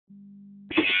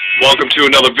Welcome to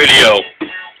another video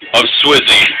of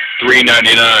Swizzy 399.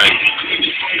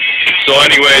 So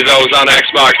anyways, I was on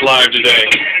Xbox Live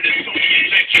today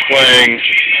playing,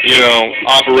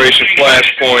 Operation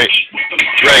Flashpoint,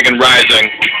 Dragon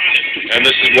Rising, and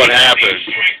this is what happened.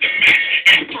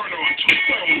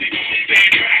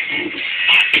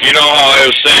 You know how I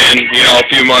was saying, a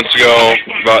few months ago,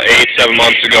 about 7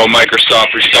 months ago,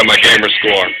 Microsoft reset my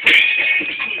gamerscore.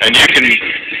 And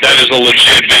that is a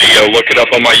legit video, look it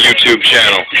up on my YouTube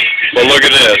channel. But look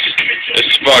at this,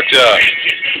 it's fucked up.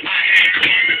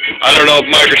 I don't know if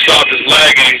Microsoft is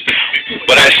lagging,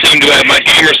 but I seem to have my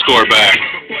gamerscore back.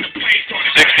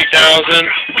 60,000,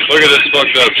 look at this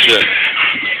fucked up shit.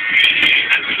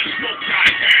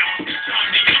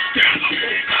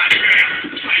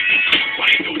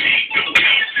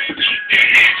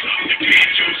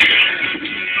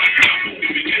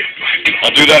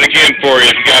 I'll do that again for you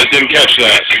if you guys didn't catch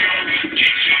that.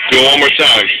 Do it one more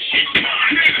time.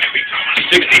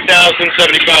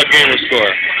 60,075 gamer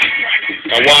score.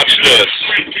 Now watch this.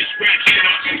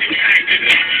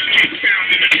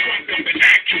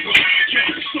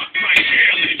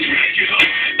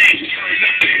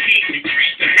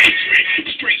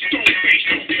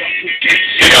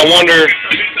 See, I'm wondering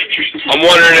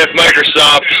if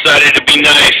Microsoft decided to be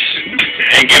nice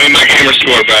and give me my gamer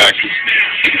score back.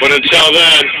 But until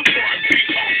then,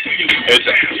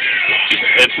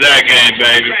 it's that game,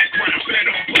 baby.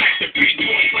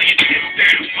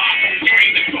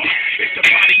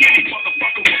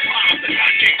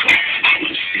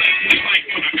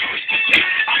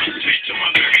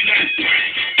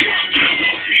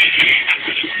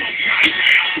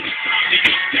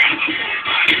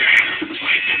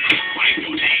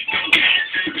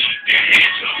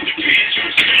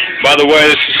 By the way,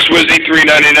 this is Swizzy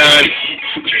 399.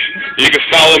 You can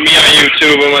follow me on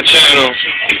YouTube on my channel.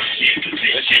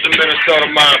 This is the Minnesota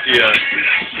Mafia.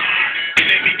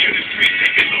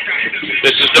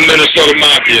 This is the Minnesota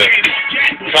Mafia.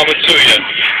 Coming to you.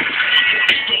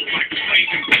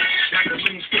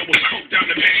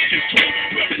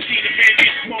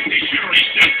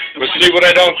 But see, what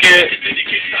I don't get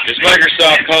is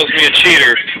Microsoft calls me a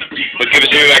cheater, but gives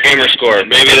me my gamer score.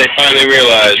 Maybe they finally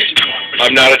realized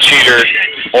I'm not a cheater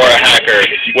or a hacker,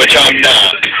 which I'm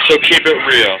not. So keep it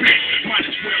real.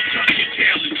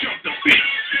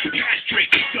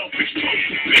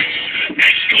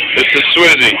 This is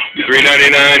Swizzy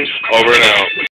 399, over and out.